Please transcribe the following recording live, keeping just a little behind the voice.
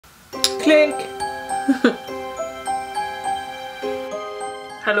Clink!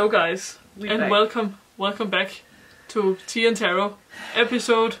 Hello guys, and welcome back to Tea and Tarot,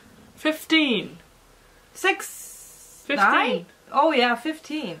 episode 15. 15. 9? Oh yeah,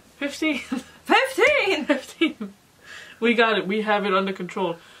 15. 15. 15! 15. We got it, we have it under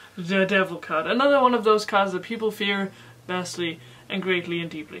control. The Devil card. Another one of those cards that people fear vastly and greatly and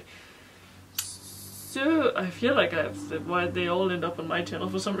deeply. So, I feel like I have why they all end up on my channel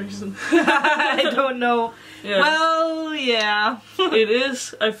for some reason. I don't know. Yeah. Well, yeah. It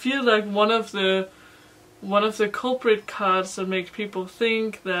is, I feel like one of the culprit cards that make people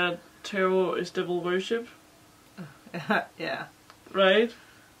think that tarot is devil worship. Yeah. Right?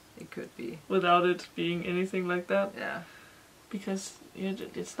 It could be. Without it being anything like that. Yeah. Because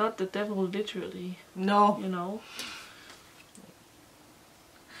it's not the devil literally. No. You know?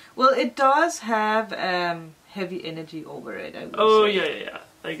 Well, it does have heavy energy over it, I would say. yeah.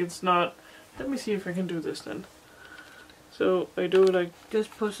 Like it's not... Let me see if I can do this then. So I do like...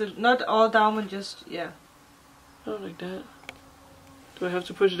 Just push it, not all down, but just, yeah. Not like that. Do I have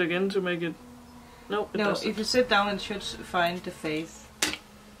to push it again to make it... No, it doesn't. If you sit down it should find the face.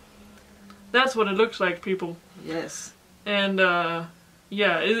 That's what it looks like, people. Yes. And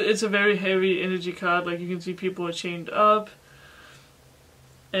yeah, it's a very heavy energy card. Like you can see people are chained up.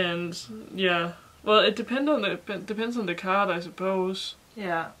 And yeah, well, it depends on the card, I suppose.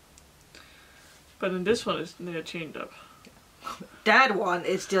 Yeah. But in this one, they're chained up. That one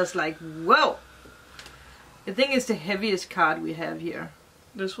is just like whoa. I think it's the heaviest card we have here.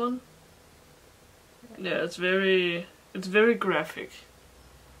 This one? Yeah, it's very graphic.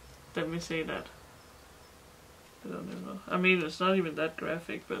 Let me say that. I don't know. I mean, it's not even that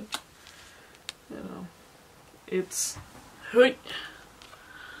graphic, but you know, it's. Hey.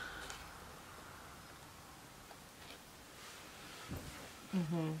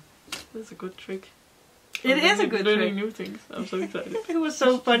 That's a good trick. It is a good learning trick. New things. I'm so excited. It was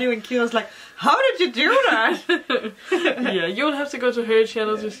so funny when Kiri was like, "How did you do that?" Yeah, you'll have to go to her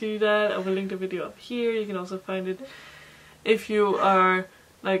channel to see that. I will link the video up here. You can also find it if you are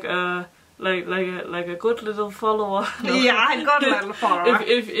like a good little follower. No. Yeah, a good little follower.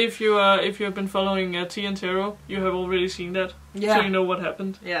 If you have been following Tea and Tarot, you have already seen that. Yeah. So you know what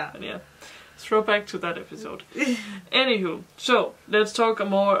happened. Yeah. And yeah. Throw back to that episode. Anywho, so let's talk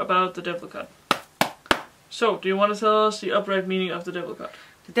more about the Devil card. So, do you want to tell us the upright meaning of the Devil card?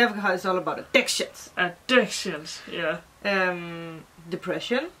 The Devil card is all about addictions. Addictions, yeah.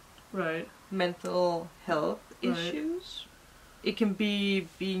 Depression. Right. Mental health issues. It can be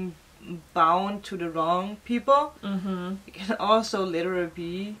being bound to the wrong people. It can also literally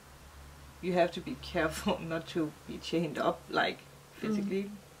be you have to be careful not to be chained up, like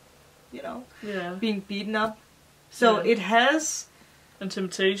physically. You know, being beaten up. So it has... And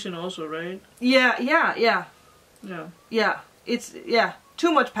temptation also, right? Yeah. It's,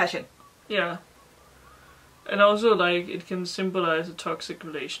 too much passion. Yeah. And also, like, it can symbolize a toxic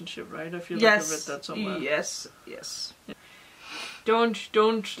relationship, right? I feel like I read that somewhere. Yes. Yeah.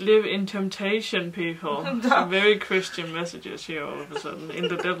 Don't live in temptation, people. No. Some very Christian messages here all of a sudden, in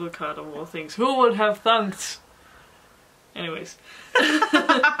the Devil card of all things. Who would have thought? Anyways.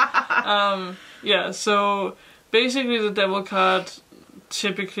 Yeah, so basically the Devil card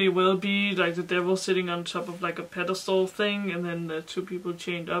typically will be like the devil sitting on top of like a pedestal thing, and then the two people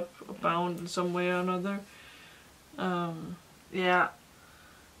chained up or bound in some way or another. Yeah.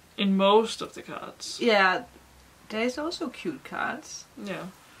 In most of the cards. Yeah. There's also cute cards. Yeah.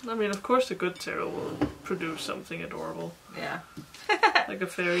 I mean, of course the good tarot will produce something adorable. Yeah. Like a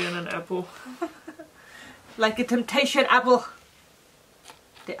fairy and an apple. Like a temptation apple.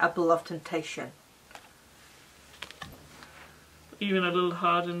 The apple of temptation. Even a little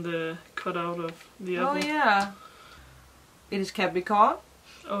heart in the cutout of the apple. Oh yeah. It is Capricorn.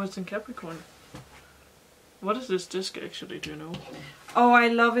 Oh, it's in Capricorn. What is this disc actually, do you know? Oh, I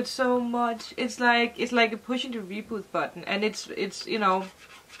love it so much. It's like pushing the reboot button, and it's you know,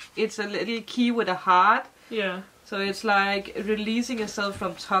 it's a little key with a heart. Yeah. So it's like releasing yourself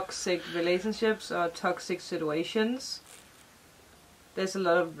from toxic relationships or toxic situations. There's a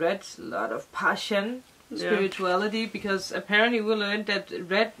lot of red, a lot of passion, spirituality, because apparently we learned that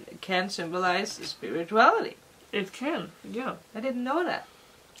red can symbolize spirituality. It can, yeah. I didn't know that.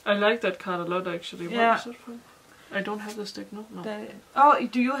 I like that card a lot actually. Yeah. What is it from? I don't have this deck, no. Oh,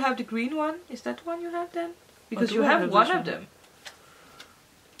 do you have the green one? Is that the one you have then? Because you have one of them.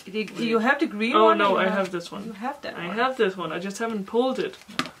 You have the green one? Oh no, I have this one. You have that one. I have this one, I just haven't pulled it.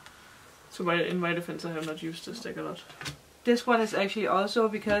 So in my defense, I have not used this deck a lot. This one is actually also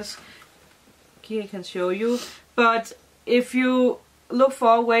because Kiri can show you, but if you look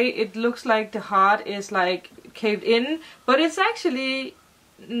far away, it looks like the heart is like caved in, but it's actually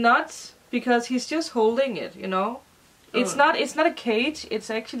not, because he's just holding it, you know. It's not a cage, it's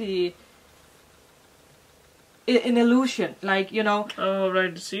actually an illusion, like, you know. Oh,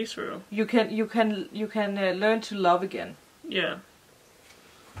 right, the see-through. You can learn to love again. Yeah.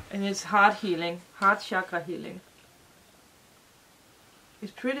 And it's heart healing, heart chakra healing.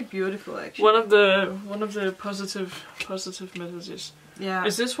 It's pretty beautiful, actually. One of the positive messages. Yeah.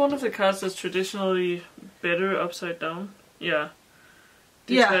 Is this one of the cards that's traditionally better upside down? Yeah.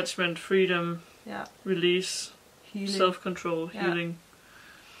 Detachment, freedom, release, healing. Self-control, healing.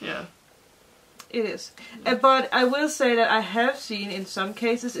 Yeah. It is. But I will say that I have seen in some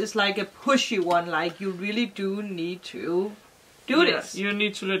cases it's like a pushy one, like you really do need to do this. You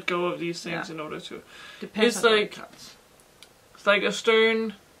need to let go of these things in order to. Depends it's on like it's like a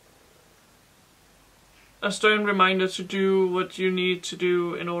stern reminder to do what you need to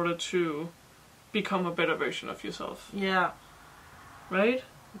do in order to become a better version of yourself. Yeah. Right?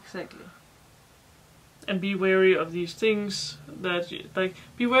 Exactly. And be wary of these things that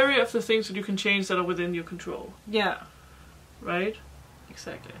be wary of the things that you can change that are within your control. Yeah. Right?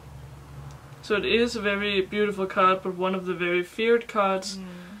 Exactly. So it is a very beautiful card, but one of the very feared cards.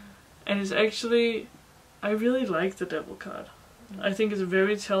 And it's actually, I really like the Devil card. I think it's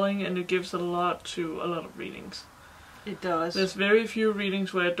very telling, and it gives a lot to a lot of readings. It does. There's very few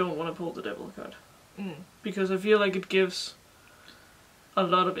readings where I don't want to pull the Devil card. Because I feel like it gives a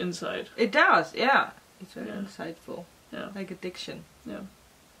lot of insight. It does, yeah. It's very insightful. Yeah. Like addiction. Yeah.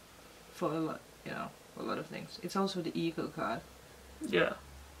 For a lot, you know, a lot of things. It's also the ego card. Yeah.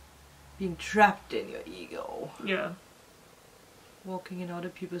 Being trapped in your ego. Yeah. Walking in other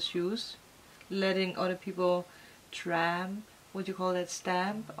people's shoes. Letting other people what do you call that,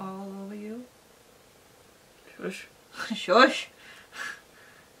 stamp all over you? Shush. Shush.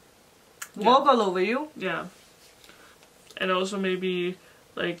 Walk all over you. Yeah. And also maybe,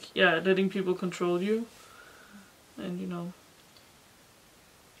 like, letting people control you. And, you know.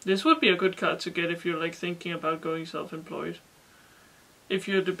 This would be a good card to get if you're, like, thinking about going self-employed. If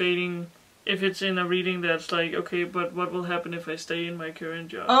you're debating, if it's in a reading that's like, okay, but what will happen if I stay in my current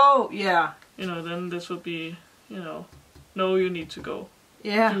job? Oh, yeah. You know, then this would be, you know, no, you need to go.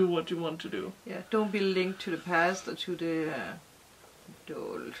 Yeah. Do what you want to do. Yeah, don't be linked to the past or to the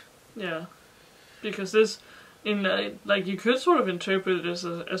old. Yeah. Because this, like, you could sort of interpret it as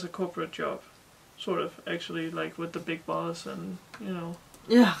a corporate job. Sort of, actually, like, with the big boss and, you know.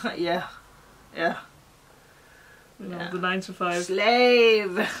 Yeah, yeah. Yeah. You know, the 9 to 5.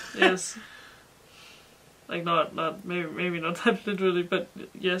 Slave! Yes. Like, not maybe not that literally, but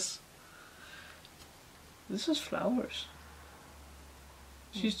yes. This is flowers.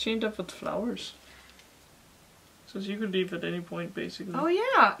 She's chained up with flowers. So she could leave at any point, basically. Oh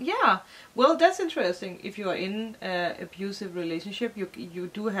yeah, yeah. Well, that's interesting. If you are in an abusive relationship, you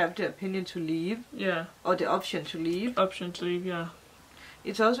do have the opinion to leave. Yeah. Or the option to leave. Option to leave, yeah.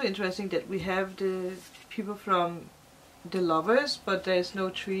 It's also interesting that we have the people from the Lovers, but there's no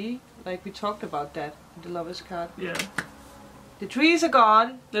tree. Like we talked about that, the Lovers card. Yeah. The trees are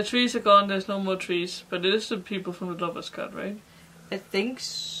gone. The trees are gone, there's no more trees. But it is the people from the Lovers card, right? I think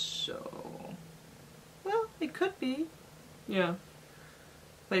so. Well, it could be. Yeah.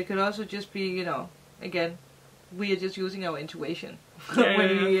 But it could also just be, you know, again, we are just using our intuition Yeah,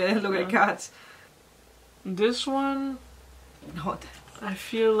 when we look at cards. This one, No, I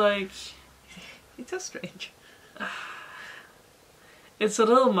feel like it's so strange. It's a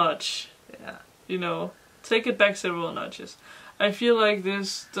little much. Yeah. You know, take it back several notches. I feel like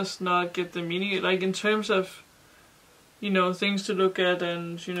this does not get the meaning, like in terms of, you know, things to look at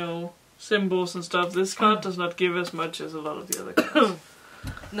and, you know, symbols and stuff. This card does not give as much as a lot of the other cards.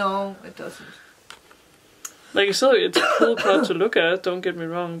 No, it doesn't. Like, it's a cool card to look at, don't get me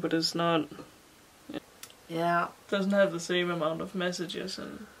wrong, but it's not... Yeah. Doesn't have the same amount of messages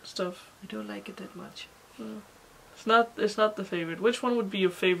and stuff. I don't like it that much. It's not the favorite. Which one would be your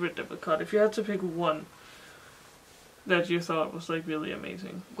favorite Devil card? If you had to pick one that you thought was like really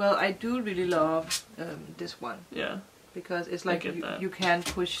amazing. Well, I do really love this one. Yeah. Because it's like you can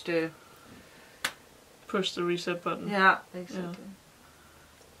push the reset button. Yeah, exactly.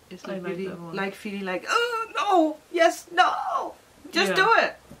 Yeah. It's like really like feeling like, oh no, yes, no, just do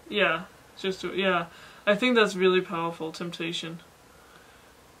it. Yeah, just do it. Yeah, I think that's really powerful. Temptation.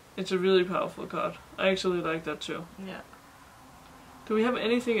 It's a really powerful card. I actually like that too. Yeah. Do we have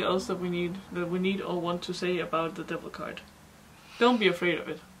anything else that we need or want to say about the Devil card? Don't be afraid of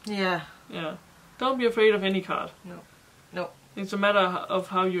it. Yeah. Yeah. Don't be afraid of any card. No. No. It's a matter of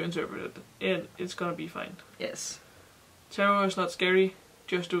how you interpret it, and it's gonna be fine. Yes. Tarot is not scary,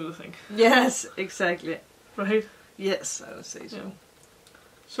 just do the thing. Yes, exactly. Right? Yes, I would say so. Yeah.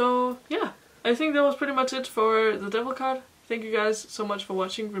 So, yeah. I think that was pretty much it for the Devil card. Thank you guys so much for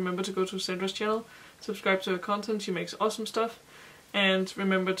watching. Remember to go to Sandra's channel, subscribe to her content, she makes awesome stuff. And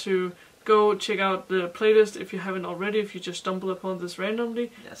remember to go check out the playlist if you haven't already, if you just stumble upon this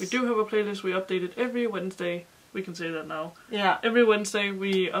randomly. Yes. We do have a playlist, we update it every Wednesday. We can say that now. Yeah. Every Wednesday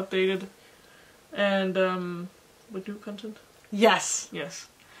we update it. And with new content. Yes. Yes.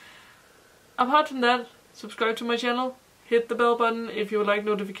 Apart from that, subscribe to my channel. Hit the bell button if you would like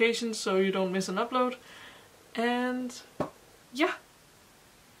notifications so you don't miss an upload. And yeah,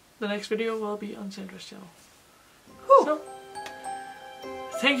 the next video will be on Sandra's channel. Whew. So,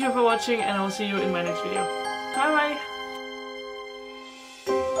 thank you for watching and I will see you in my next video. Bye bye!